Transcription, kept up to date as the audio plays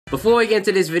Before we get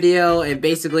into this video and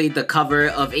basically the cover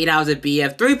of 8owser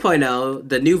BF 3.0,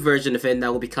 the new version of it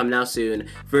that will be coming out soon,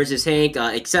 versus Hank,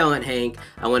 Accelerant Hank,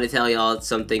 I want to tell y'all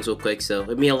some things real quick. So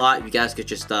it'd mean a lot if you guys could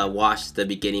just watch the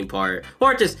beginning part,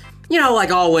 or just, you know, like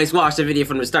always, watch the video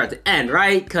from the start to end,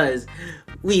 right? Because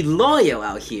we loyal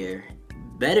out here.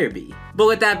 Better be. But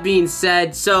with that being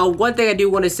said, so one thing I do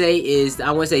want to say is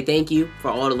I want to say thank you for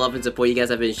all the love and support you guys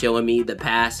have been showing me the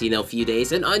past, you know, few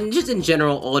days, and just in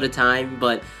general all the time.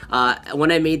 But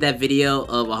when I made that video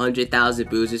of 100,000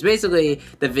 boosters, basically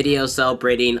the video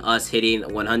celebrating us hitting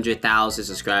 100,000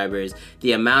 subscribers,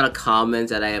 the amount of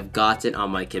comments that I have gotten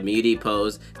on my community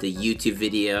post, the YouTube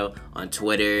video, on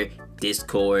Twitter,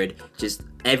 Discord, just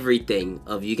everything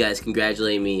of you guys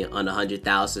congratulating me on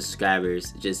 100,000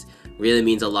 subscribers just really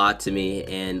means a lot to me,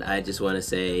 and I just want to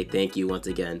say thank you once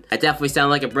again. I definitely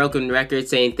sound like a broken record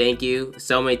saying thank you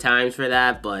so many times for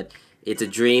that, but it's a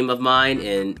dream of mine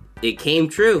and it came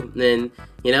true. And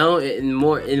you know, and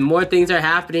more things are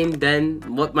happening than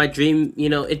what my dream, you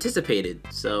know, anticipated.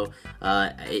 So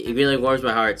it really warms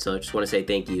my heart. So I just want to say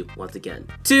thank you once again.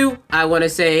 2, I want to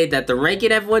say that the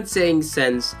ranking everyone sings,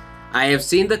 since I have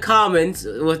seen the comments,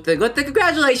 with the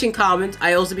congratulation comments,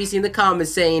 I also be seeing the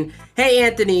comments saying, hey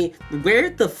Anthony, where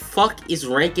the fuck is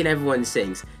ranking everyone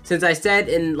sings? Since I said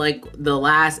in like the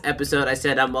last episode, I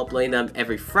said I'm uploading them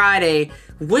every Friday,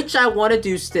 which I want to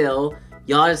do still.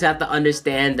 Y'all just have to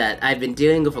understand that I've been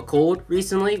dealing with a cold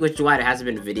recently, which is why there hasn't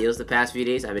been videos the past few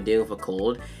days. I've been dealing with a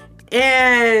cold.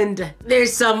 And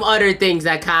there's some other things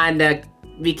that kinda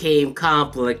became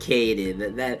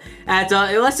complicated. That's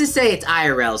all. Let's just say it's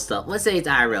IRL stuff. Let's say it's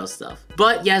IRL stuff.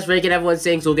 But yes, ranking everyone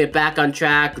sings. We'll get back on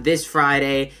track this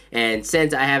Friday. And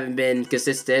since I haven't been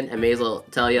consistent, I may as well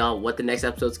tell y'all what the next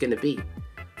episode's gonna be,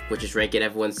 which is ranking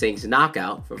everyone sings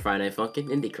knockout for Friday Night Funkin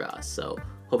Indie Cross. So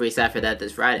hope you're excited for that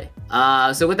this Friday.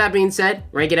 So with that being said,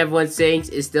 ranking everyone sings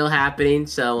is still happening,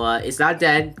 so it's not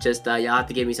dead. Just y'all have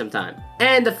to give me some time.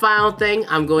 And the final thing,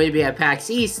 I'm going to be at PAX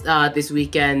East this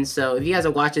weekend. So if you guys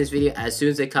are watching this video as soon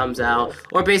as it comes out,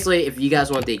 or basically if you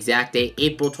guys want the exact date,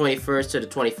 April 21st to the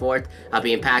 24th, I'll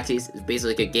be in PAX East. It's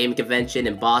basically like a gaming convention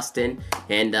in Boston.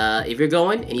 And if you're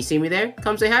going and you see me there,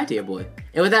 come say hi to your boy.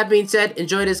 And with that being said,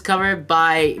 enjoy this cover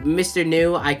by Mr.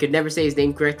 New. I could never say his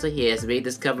name correctly. He has made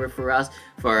this cover for us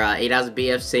for 8owser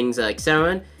BF Sings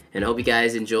Accelerant. And I hope you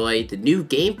guys enjoy the new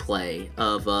gameplay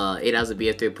of 8owser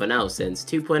BF 3.0, since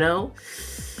 2.0,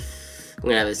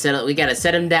 we gotta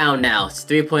set him down now. It's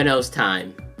 3.0's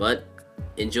time. But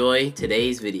enjoy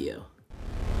today's video.